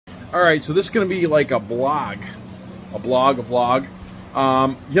Alright, so this is going to be like a vlog.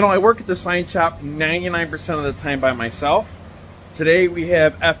 You know, I work at the sign shop 99% of the time by myself. Today we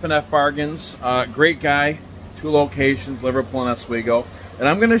have F&F Bargains. Great guy, 2 locations, Liverpool and Oswego. And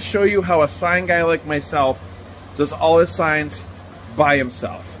I'm going to show you how a sign guy like myself does all his signs by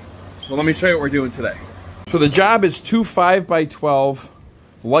himself. So let me show you what we're doing today. So the job is 2 5x12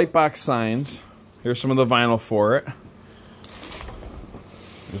 light box signs. Here's some of the vinyl for it.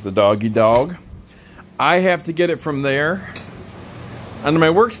 There's the doggy dog. I have to get it from there onto my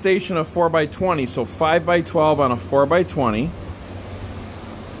workstation of 4x20, so 5x12 on a 4x20.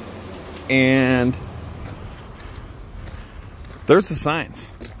 And there's the signs.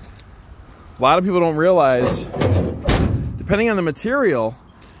 A lot of people don't realize, depending on the material,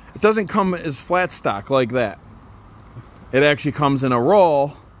 it doesn't come as flat stock like that. It actually comes in a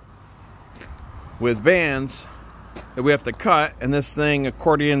roll with bands that we have to cut, and this thing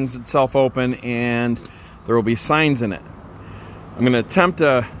accordions itself open and there will be signs in it. I'm going to attempt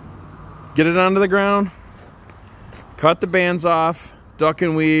to get it onto the ground, cut the bands off, duck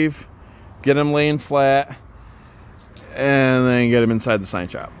and weave, get them laying flat, and then get them inside the sign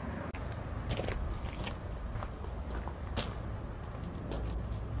shop.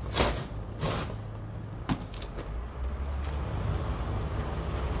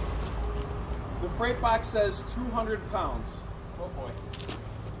 The freight box says 200 pounds. Oh boy.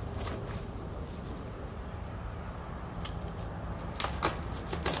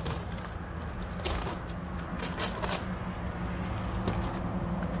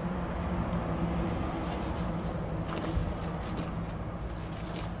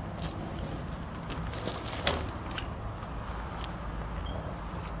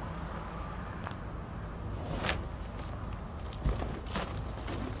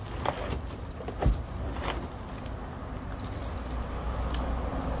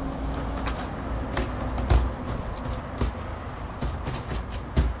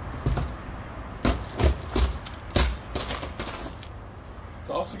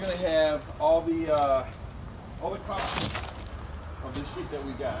 Also going to have all the cuts of the sheet that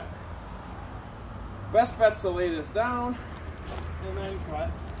we got. Best bet's to lay this down and then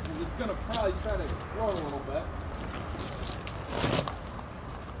cut, because it's going to probably try to explode a little bit.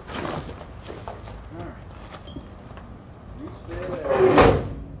 Alright. You stay there. I'm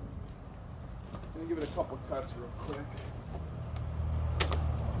going to give it a couple cuts real quick.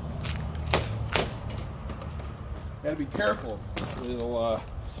 Gotta be careful.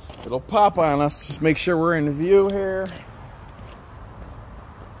 It'll pop on us. Just make sure we're in view here.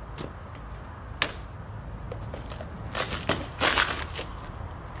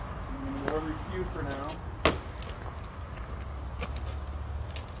 I'm gonna go every few for now.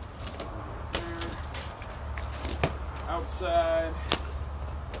 Outside.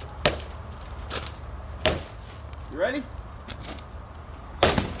 You ready?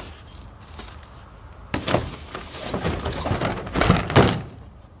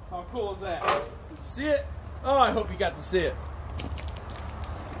 How cool is that? Did you see it? Oh, I hope you got to see it.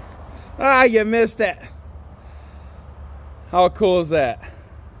 Ah, you missed it. How cool is that?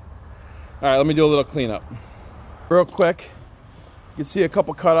 All right, let me do a little cleanup. Real quick, you can see a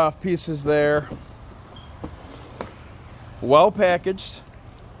couple cut off pieces there. Well packaged.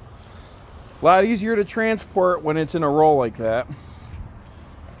 A lot easier to transport when it's in a roll like that.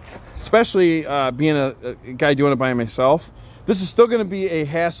 Especially being a guy doing it by myself. This is still going to be a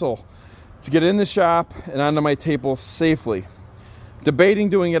hassle to get in the shop and onto my table safely. Debating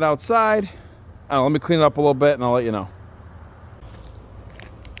doing it outside. I don't know, let me clean it up a little bit and I'll let you know.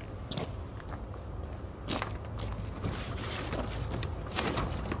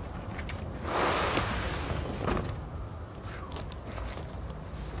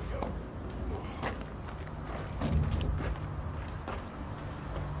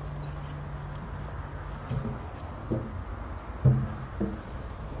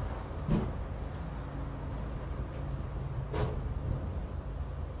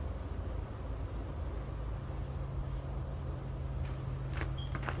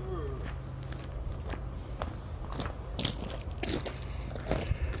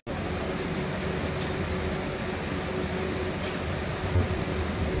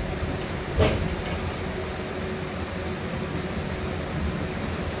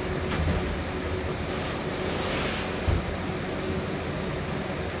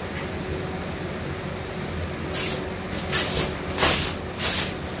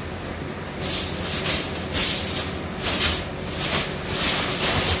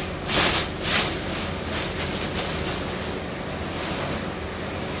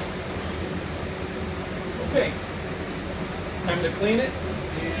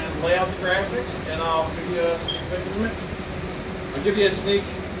 lay out the graphics, and I'll give you a sneak peek in a minute. I'll give you a sneak.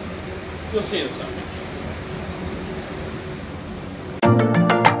 You'll see in a second.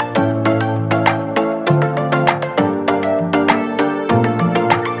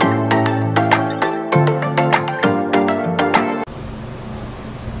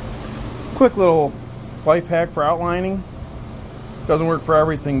 Quick little life hack for outlining. Doesn't work for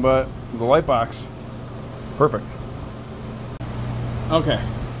everything, but the light box, perfect. Okay,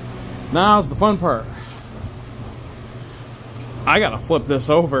 now's the fun part. I gotta flip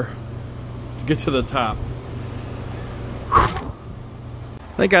this over to get to the top. Whew.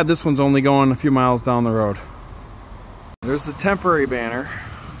 Thank God this one's only going a few miles down the road. There's the temporary banner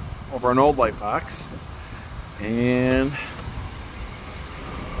over an old light box, and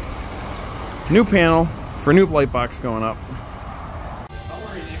new panel for new light box going up. Don't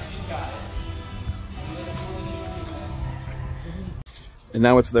worry, Nick, she's got it. And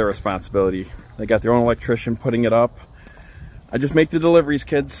now it's their responsibility. They got their own electrician putting it up. I just make the deliveries,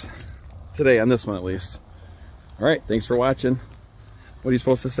 kids. Today, on this one at least. All right, thanks for watching. What are you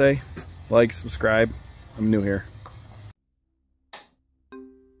supposed to say? Like, subscribe. I'm new here.